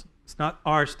homes. It's not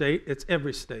our state, it's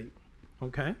every state,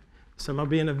 okay? Some are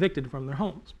being evicted from their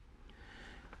homes.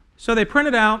 So they print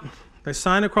it out, they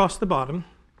sign across the bottom.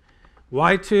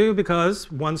 Why two?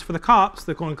 Because one's for the cops.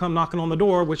 They're going to come knocking on the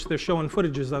door, which they're showing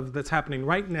footages of that's happening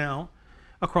right now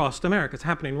across America. It's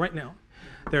happening right now.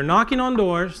 They're knocking on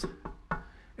doors,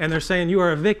 and they're saying, you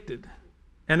are evicted,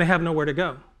 and they have nowhere to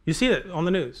go. You see it on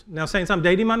the news. Now, Saints, I'm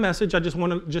dating my message. I just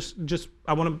want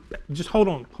to hold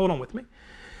on with me.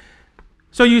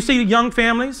 So you see young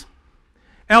families,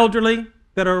 elderly,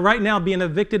 that are right now being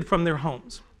evicted from their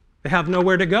homes. They have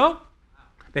nowhere to go.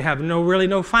 They have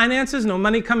no finances, no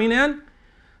money coming in,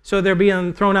 so they're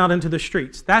being thrown out into the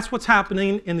streets. That's what's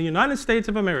happening in the United States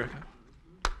of America.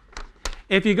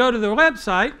 If you go to their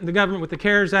website, the government with the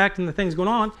CARES Act and the things going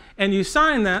on, and you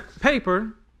sign that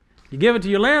paper, you give it to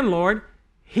your landlord,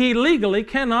 he legally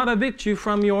cannot evict you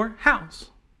from your house,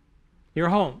 your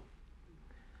home.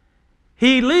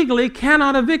 He legally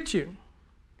cannot evict you.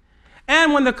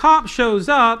 And when the cop shows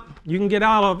up, you can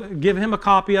give him a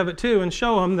copy of it too and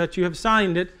show him that you have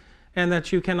signed it and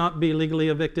that you cannot be legally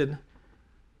evicted.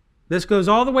 This goes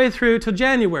all the way through to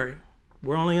January.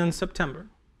 We're only in September.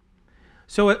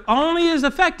 So it only is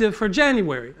effective for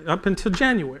January, up until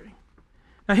January.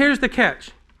 Now here's the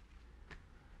catch.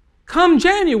 Come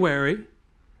January,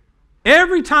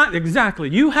 every time, exactly,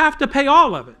 you have to pay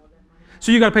all of it.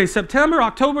 So you got to pay September,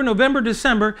 October, November,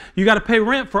 December. You got to pay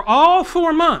rent for all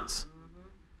 4 months.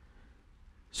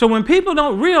 So when people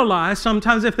don't realize,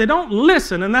 sometimes if they don't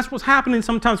listen, and that's what's happening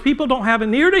sometimes, people don't have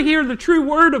an ear to hear the true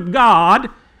word of God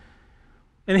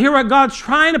and hear what God's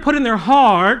trying to put in their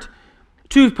heart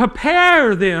to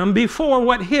prepare them before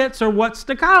what hits or what's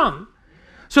to come.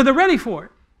 So they're ready for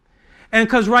it. And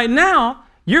because right now,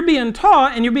 you're being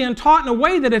taught, and you're being taught in a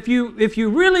way that if you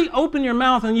really open your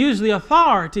mouth and use the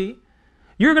authority,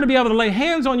 you're going to be able to lay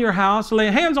hands on your house,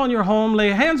 lay hands on your home, lay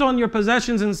hands on your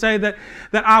possessions and say that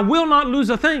I will not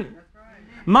lose a thing.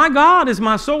 My God is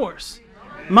my source.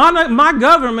 My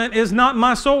government is not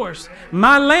my source.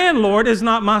 My landlord is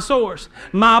not my source.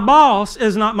 My boss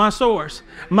is not my source.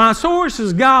 My source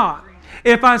is God.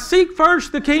 If I seek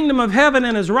first the kingdom of heaven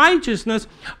and His righteousness,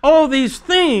 all these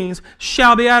things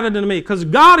shall be added unto me. Because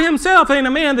God Himself ain't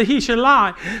a man that He should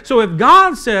lie. So if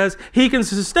God says He can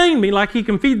sustain me like He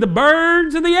can feed the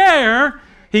birds of the air,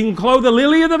 He can clothe the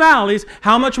lily of the valleys,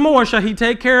 how much more shall He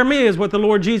take care of me, is what the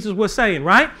Lord Jesus was saying,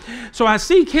 right? So I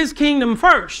seek His kingdom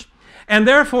first. And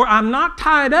therefore, I'm not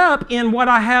tied up in what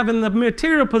I have in the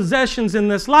material possessions in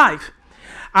this life.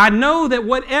 I know that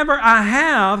whatever I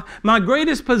have, my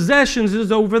greatest possessions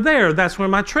is over there. That's where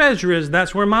my treasure is.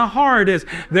 That's where my heart is.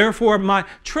 Therefore, my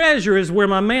treasure is where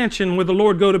my mansion, where the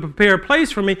Lord go to prepare a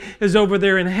place for me, is over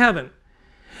there in heaven.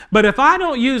 But if I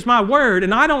don't use my word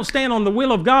and I don't stand on the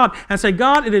will of God and say,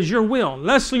 God, it is your will.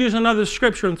 Let's use another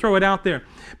scripture and throw it out there.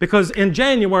 Because in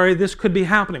January, this could be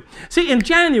happening. See, in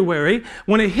January,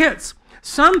 when it hits,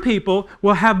 some people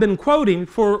will have been quoting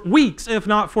for weeks, if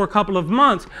not for a couple of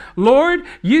months, Lord,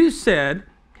 you said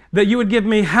that you would give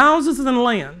me houses and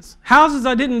lands, houses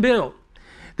I didn't build,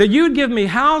 that you would give me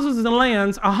houses and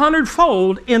lands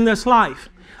 100-fold in this life.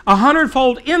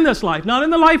 100-fold in this life, not in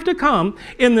the life to come,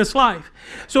 in this life.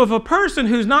 So if a person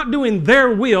who's not doing their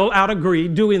will out of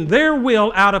greed, doing their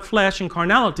will out of flesh and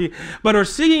carnality, but are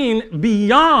seeing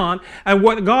beyond and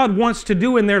what God wants to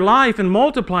do in their life and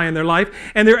multiply in their life,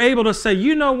 and they're able to say,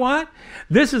 you know what?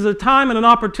 This is a time and an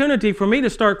opportunity for me to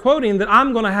start quoting that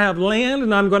I'm going to have land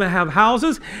and I'm going to have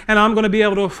houses and I'm going to be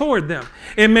able to afford them.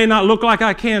 It may not look like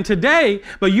I can today,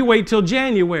 but you wait till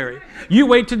January. You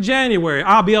wait till January.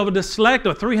 I'll be able to select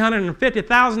a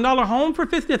 $350,000 home for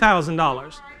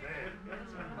 $50,000.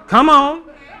 Come on.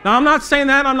 Now, I'm not saying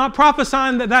that. I'm not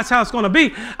prophesying that that's how it's going to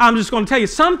be. I'm just going to tell you,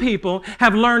 some people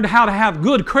have learned how to have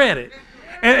good credit.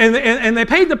 And they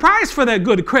paid the price for that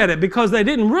good credit because they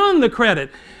didn't ruin the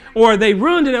credit. Or they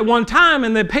ruined it at one time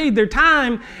and they paid their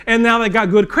time and now they got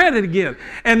good credit again.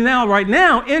 And now, right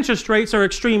now, interest rates are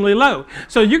extremely low.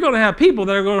 So you're going to have people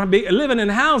that are going to be living in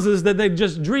houses that they've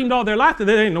just dreamed all their life that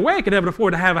there ain't no way I could ever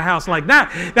afford to have a house like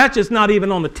that. That's just not even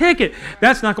on the ticket.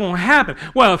 That's not going to happen.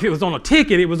 Well, if it was on a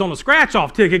ticket, it was on a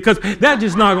scratch-off ticket because that's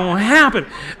just not going to happen.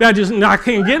 I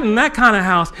can't get in that kind of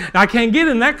house. I can't get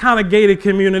in that kind of gated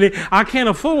community. I can't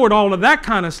afford all of that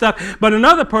kind of stuff. But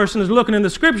another person is looking in the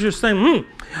scriptures saying,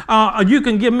 you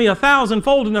can give me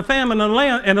 1,000-fold in a famine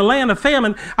and a land of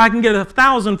famine. I can get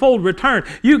 1,000-fold return.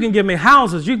 You can give me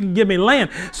houses. You can give me land.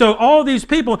 So all these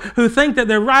people who think that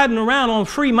they're riding around on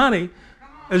free money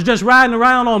is just riding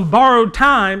around on borrowed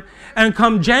time. And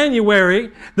come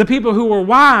January, the people who were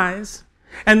wise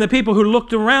And the people who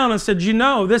looked around and said, you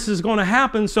know, this is going to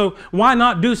happen, so why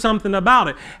not do something about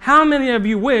it? How many of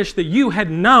you wish that you had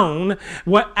known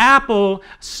what Apple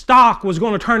stock was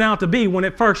going to turn out to be when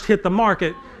it first hit the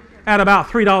market at about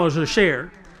 $3 a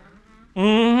share?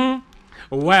 Well.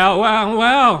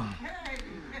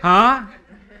 Huh?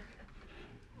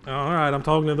 All right, I'm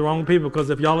talking to the wrong people, because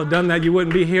if y'all had done that, you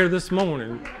wouldn't be here this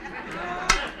morning.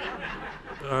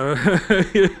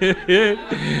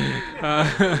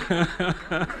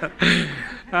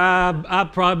 I'd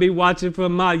probably be watching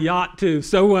from my yacht too.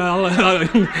 So well,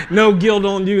 no guilt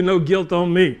on you, no guilt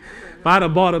on me. If I'd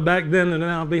have bought it back then, and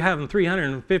now I'd be having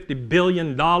 $350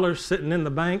 billion sitting in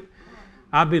the bank.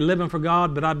 I'd be living for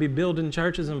God, but I'd be building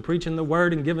churches and preaching the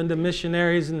word and giving to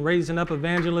missionaries and raising up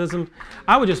evangelism.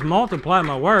 I would just multiply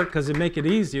my work because it'd make it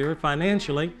easier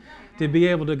financially to be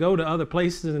able to go to other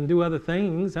places and do other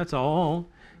things. That's all.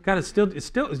 God,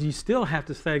 you still have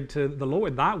to say to the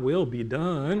Lord, thy will be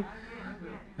done.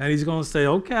 And he's going to say,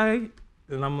 okay.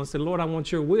 And I'm going to say, Lord, I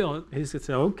want your will. He said,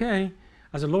 okay.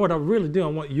 I said, Lord, I really do. I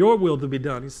want your will to be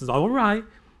done. He says, all right.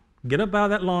 Get up out of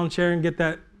that lawn chair and get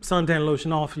that suntan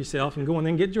lotion off yourself and go in there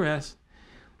and get dressed,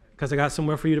 because I got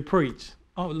somewhere for you to preach.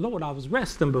 Oh, Lord, I was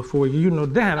resting before you. You know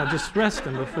that. I just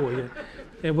resting before you.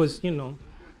 It was,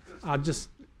 I just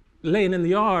laying in the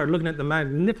yard looking at the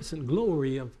magnificent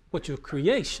glory of what your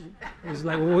creation. It's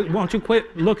like, well, why don't you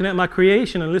quit looking at my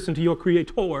creation and listen to your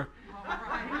creator?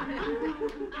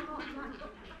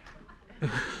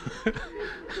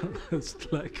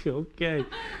 It's like, okay,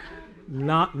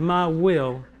 not my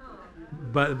will,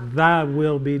 but thy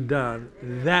will be done.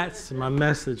 That's my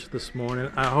message this morning.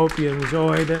 I hope you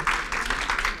enjoyed it.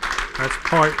 That's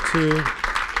part 2.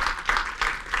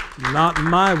 Not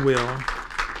my will,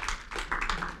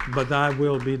 but thy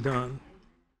will be done.